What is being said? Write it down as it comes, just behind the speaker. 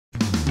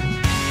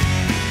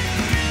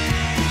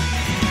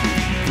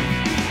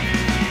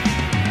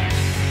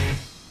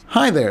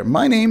Hi there,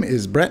 my name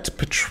is Brett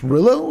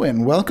Petrillo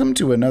and welcome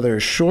to another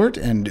short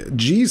and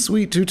G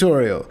Suite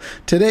tutorial.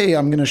 Today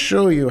I'm going to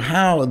show you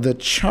how the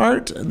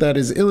chart that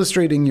is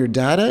illustrating your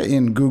data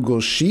in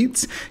Google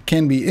Sheets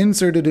can be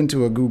inserted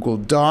into a Google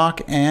Doc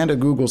and a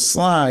Google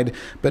Slide,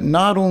 but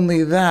not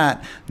only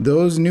that,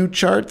 those new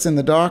charts in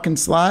the doc and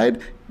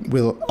slide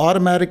will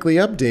automatically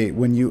update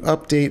when you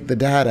update the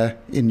data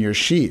in your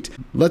sheet.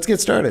 Let's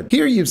get started.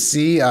 Here you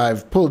see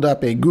I've pulled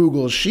up a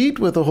Google Sheet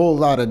with a whole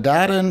lot of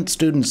data and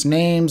students'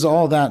 names,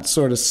 all that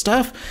sort of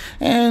stuff,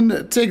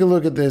 and take a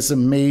look at this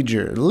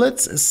major.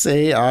 Let's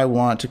say I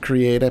want to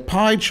create a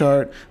pie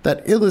chart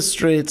that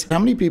illustrates how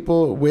many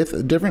people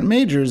with different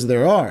majors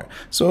there are.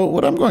 So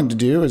what I'm going to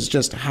do is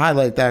just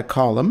highlight that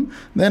column,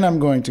 then I'm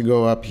going to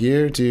go up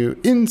here to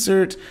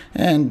Insert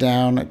and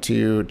down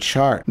to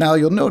Chart. Now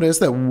you'll notice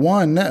that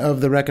one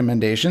of the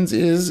recommendations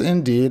is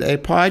indeed a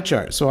pie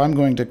chart. So I'm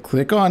going to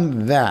click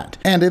on that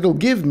and it'll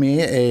give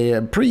me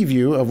a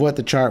preview of what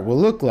the chart will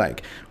look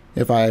like.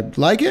 If I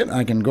like it,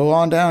 I can go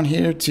on down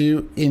here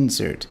to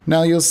Insert.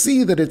 Now you'll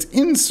see that it's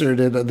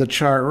inserted the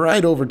chart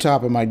right over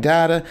top of my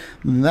data.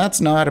 That's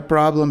not a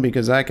problem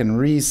because I can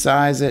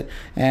resize it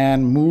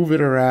and move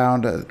it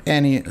around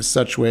any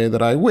such way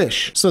that I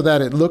wish so that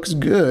it looks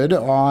good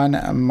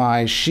on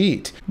my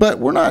sheet. But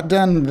we're not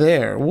done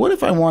there. What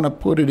if I want to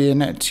put it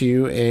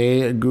into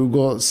a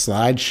Google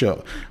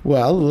slideshow?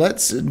 Well,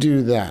 let's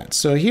do that.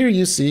 So here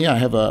you see I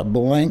have a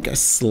blank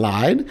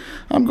slide.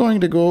 I'm going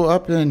to go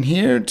up in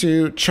here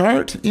to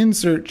Chart,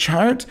 Insert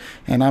Chart,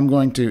 and I'm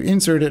going to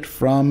insert it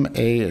from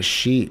a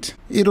sheet.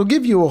 It'll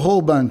give you a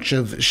whole bunch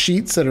of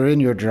sheets that are in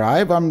your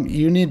drive.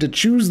 You need to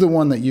choose the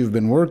one that you've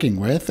been working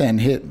with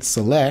and hit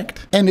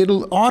Select, and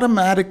it'll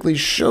automatically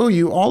show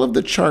you all of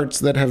the charts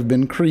that have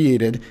been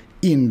created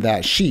in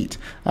that sheet.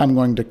 I'm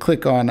going to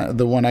click on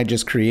the one I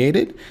just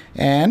created,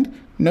 and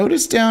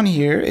notice down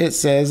here it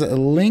says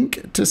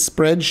link to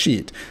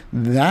spreadsheet.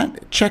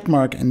 That check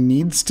mark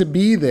needs to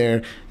be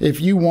there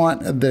if you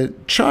want the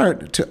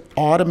chart to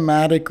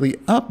automatically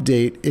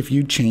update if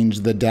you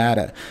change the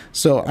data.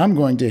 So I'm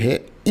going to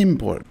hit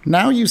import.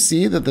 Now you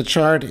see that the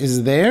chart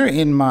is there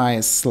in my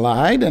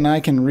slide and I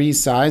can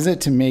resize it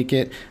to make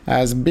it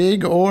as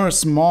big or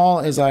small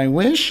as I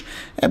wish.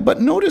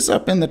 But notice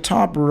up in the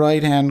top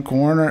right hand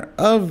corner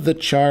of the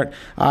chart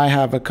I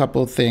have a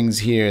couple things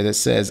here that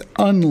says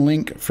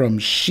unlink from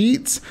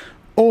Sheets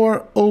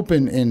or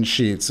open in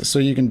Sheets. So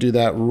you can do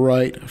that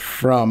right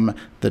from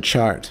the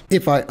chart.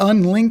 If I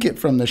unlink it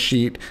from the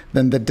sheet,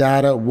 then the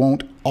data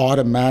won't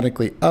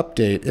automatically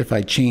update if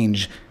I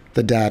change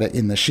the data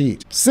in the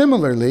sheet.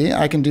 Similarly,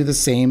 I can do the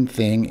same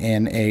thing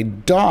in a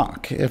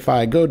doc. If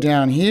I go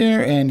down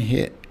here and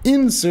hit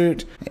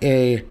Insert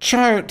a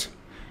Chart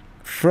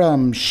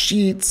from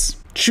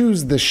Sheets,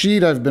 choose the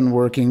sheet I've been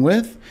working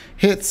with,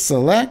 hit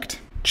Select,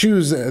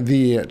 choose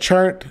the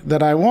chart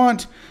that I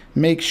want,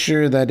 make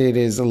sure that it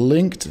is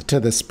linked to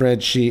the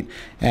spreadsheet,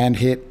 and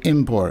hit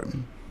Import.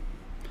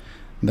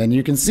 Then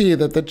you can see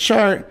that the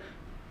chart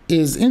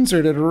is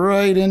inserted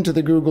right into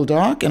the Google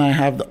Doc and I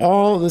have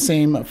all the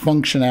same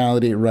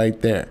functionality right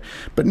there.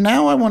 But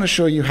now I want to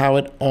show you how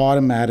it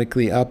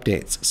automatically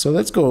updates. So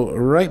let's go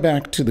right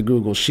back to the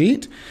Google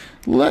Sheet.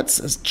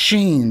 Let's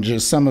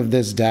change some of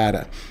this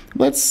data.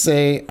 Let's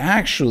say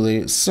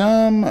actually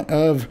some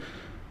of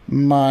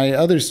my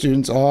other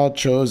students all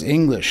chose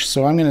English,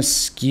 so I'm going to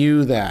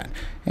skew that,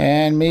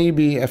 and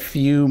maybe a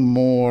few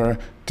more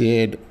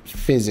did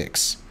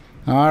physics.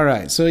 All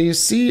right, so you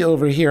see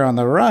over here on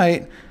the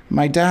right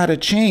my data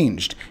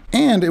changed,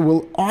 and it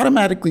will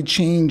automatically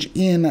change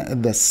in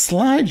the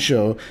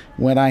slideshow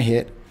when I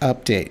hit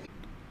update,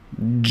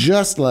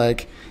 just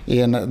like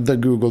in the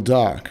Google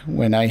Doc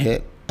when I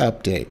hit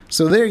update.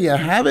 So there you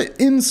have it,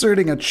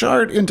 inserting a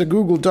chart into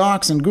Google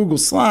Docs and Google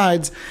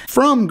Slides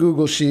from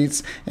Google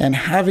Sheets and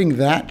having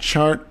that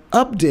chart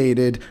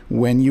updated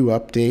when you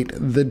update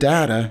the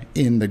data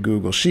in the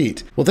Google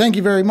Sheet. Well, thank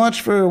you very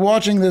much for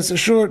watching this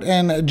short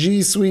and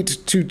G Suite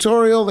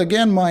tutorial.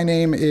 Again, my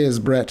name is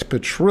Brett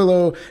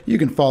Petrillo. You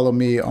can follow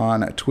me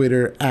on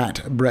Twitter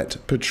at Brett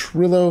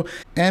Petrillo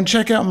and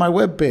check out my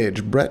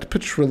webpage,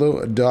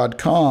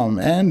 brettpetrillo.com.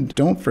 And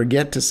don't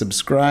forget to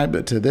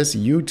subscribe to this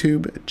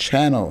YouTube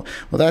channel.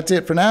 Well, that's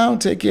it for now.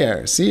 Take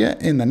care. See ya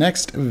in the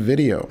next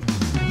video.